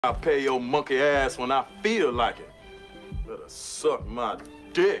I'll pay your monkey ass when I feel like it. Better suck my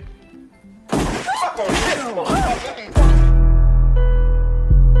dick. Fuck on this.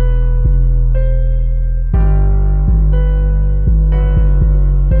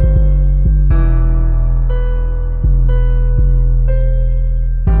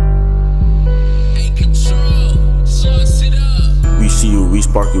 We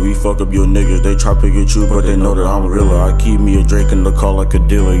spark it, we fuck up your niggas. They try pick at you, but they know that I'm realer. I keep me a Drake in the car like a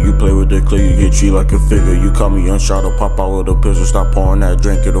dealer. You play with the clip, you get treated like a figure. You call me unshot or pop out with a pistol. Stop pouring that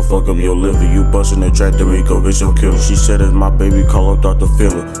drink, it'll fuck up your liver. You bustin' the track, then we go get your killer. She said it's my baby, call up Dr.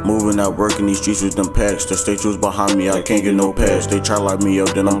 Filler. Moving out, working these streets with them packs. The state was behind me, I can't get no pass. They try light me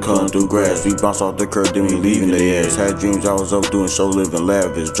up, then I'm cutting through grass. We bounce off the curb, then we leaving they ass. Had dreams I was up doing show, living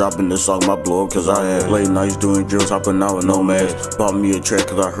lavish. Dropping this song, my blow up, cause I had late nights doing drills, hopping out with no mask. Bought me a track,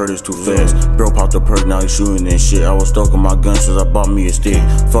 cause I heard it's too fast. Bro popped the perk, now he shooting and shit. I was stuck on my gun since I bought me a stick.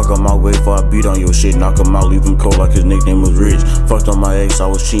 Fuck on my way before I beat on your shit. Knock him out, leave him cold like his nickname was Rich. Fucked on my ex, I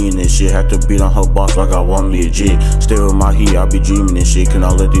was cheating and shit. Had to beat on her boss like I want me a jig. Stay with my heat, I be dreaming and shit. Can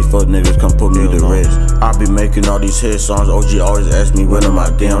I let these fuck niggas come put me to rest? I be making all these hit songs. OG always ask me when am I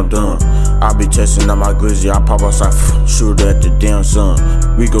damn done. I be testing out my glizzy, I pop outside, shoot at the damn sun.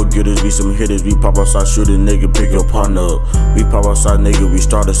 We go getters, we some hitters. We pop outside, shoot a nigga, pick your partner up. We pop outside, nigga, we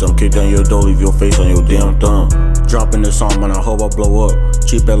started some. Kick down your door, leave your face on your damn thumb. Dropping the song, man, I hope I blow up.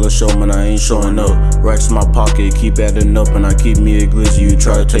 Cheap at the show, man, I ain't showing up. Racks in my pocket, keep adding up, and I keep me a glizzy. You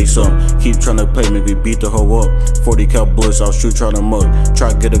try to take some, keep trying to play me, we beat the hoe up. 40 cal bullets, I'll shoot trying to mug.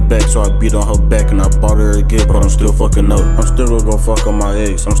 Try to get it back, so I beat on her back, and I bought her a gift, but I'm still fucking up. I'm still gonna go fuck on my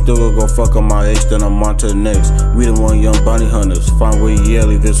ex. I'm still gonna go fuck on my ex, then I'm on to the next. We the one young bounty hunters. Find where yeah,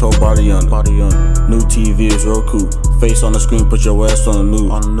 leave this whole body under. New TV is Roku. Face on the screen, put your ass on the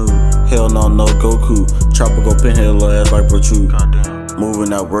news. Hell no, no Goku. Chopper go pinhead little ass like protrude. Goddamn.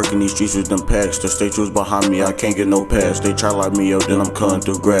 Moving out, working these streets with them packs. The state was behind me, I can't get no pass. They try light me up, then I'm cutting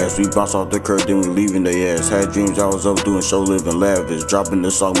through grass. We bounce off the curb, then we leaving they ass. Had dreams I was up doing show, living lavish. Dropping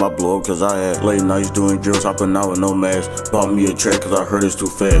this song, my blow up, cause I had late nights doing drills, hopping out with no mask. Bought me a track, cause I heard it's too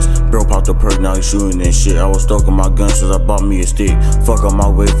fast. Bro popped the perk, now he shooting and shit. I was stuck on my gun since I bought me a stick. Fuck on my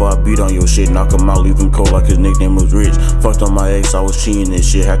way before I beat on your shit. Knock him out, leave him cold like his nickname was Rich. Fucked on my ex, I was cheating and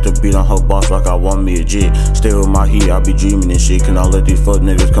shit. Had to beat on her boss like I want me a jig. Stay with my heat, I be dreaming and shit. Can I let these fuck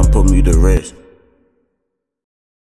niggas come put me to rest?